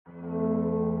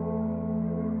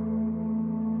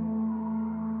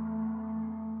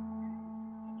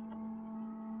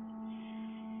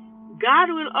God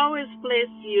will always place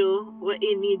you where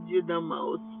He needs you the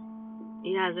most.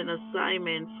 He has an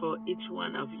assignment for each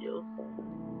one of you.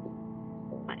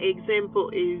 My example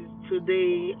is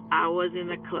today I was in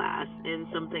a class and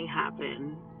something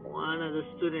happened. One of the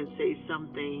students said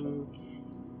something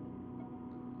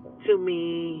to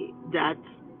me that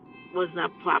was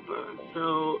not proper.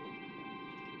 So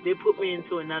they put me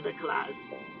into another class.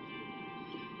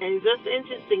 And it's just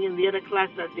interesting, in the other class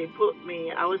that they put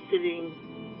me, I was sitting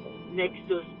next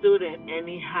to a student and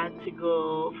he had to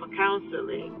go for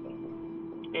counseling.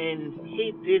 And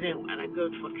he didn't want to go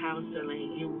for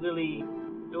counseling. He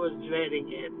was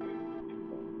dreading it.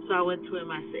 So I went to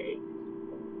him, I said,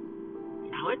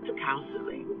 I went to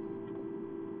counseling.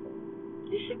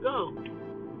 You should go.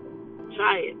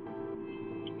 Try it.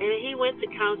 And he went to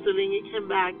counseling, he came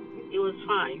back, it was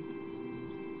fine.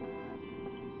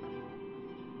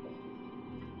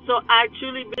 So I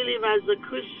truly believe as a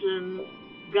Christian,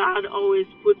 God always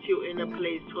puts you in a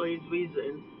place for his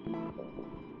reason.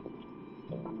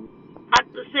 At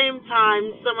the same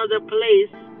time, some other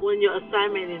place, when your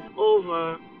assignment is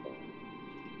over,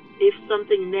 if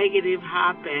something negative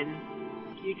happens,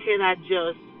 you cannot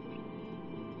just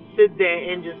sit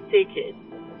there and just take it.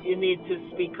 You need to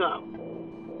speak up.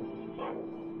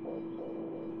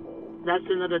 That's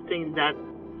another thing that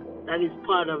is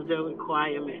part of the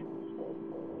requirement.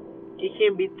 You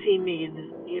can't be timid,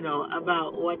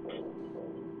 about what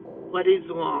is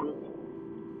wrong.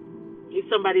 If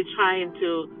somebody trying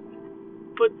to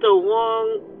put the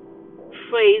wrong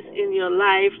phrase in your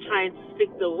life, trying to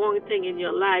speak the wrong thing in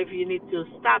your life, you need to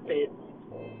stop it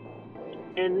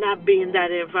and not be in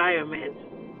that environment.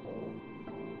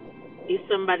 If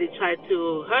somebody try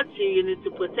to hurt you, you need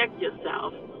to protect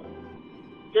yourself.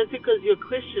 Just because you're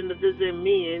Christian, that doesn't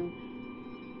mean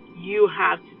you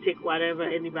have to take whatever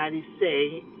anybody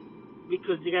say,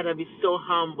 because you gotta be so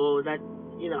humble that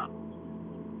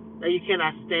that you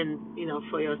cannot stand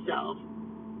for yourself.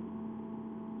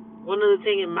 One of the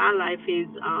things in my life is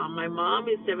my mom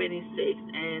is 76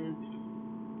 and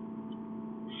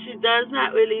she does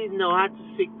not really know how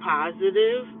to speak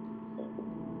positive.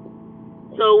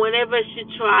 So whenever she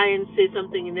try and say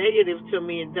something negative to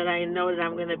me that I know that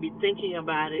I'm going to be thinking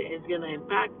about it, it's going to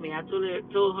impact me, I told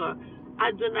her,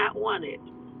 I do not want it.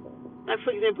 Like,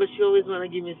 for example, she always want to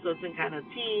give me certain kind of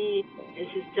tea, and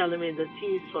she's telling me the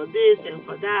tea is for this and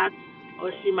for that.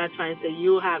 Or she might try and say,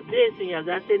 you have this and you have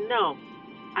that. I said, no,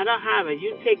 I don't have it.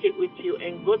 You take it with you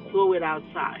and go throw it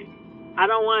outside. I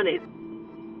don't want it.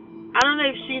 I don't know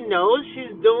if she knows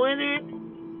she's doing it,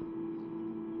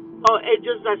 or it's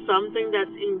just like something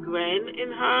that's ingrained in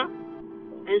her,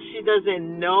 and she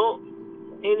doesn't know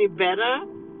any better,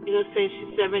 since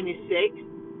she's 76.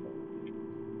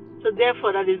 So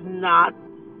therefore, that is not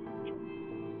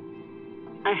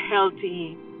a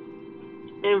healthy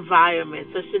environment,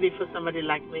 especially for somebody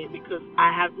like me, because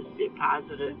I have to stay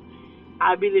positive.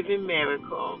 I believe in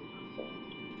miracles,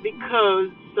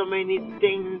 because so many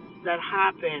things that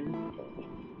happen,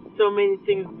 so many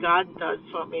things God does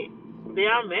for me, they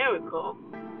are miracles.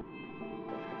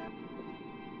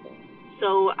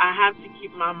 So I have to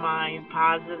keep my mind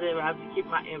positive. I have to keep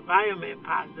my environment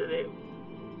positive.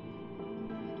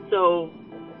 So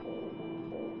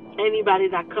anybody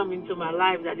that come into my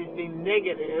life that is being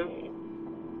negative,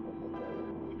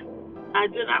 I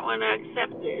do not want to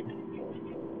accept it.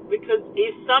 Because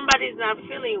if somebody's not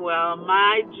feeling well,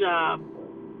 my job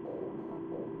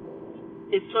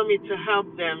is for me to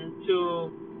help them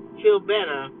to feel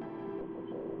better.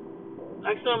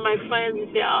 Like some of my friends,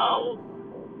 you say, oh,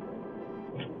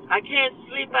 I can't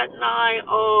sleep at night,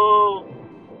 or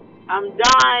I'm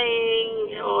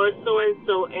dying, or so and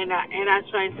so, and I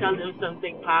try and tell them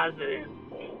something positive.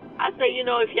 I say,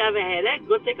 if you have a headache,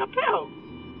 go take a pill.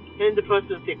 And the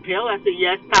person say, pill? I say,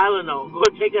 yes, Tylenol. Go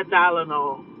take a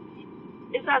Tylenol.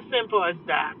 It's as simple as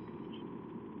that.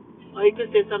 Or you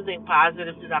could say something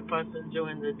positive to that person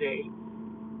during the day.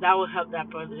 That will help that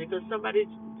person, because some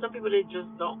people, they just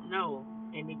don't know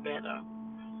any better.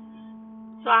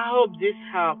 So I hope this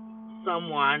helps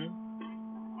someone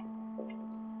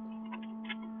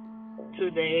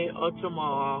today or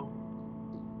tomorrow.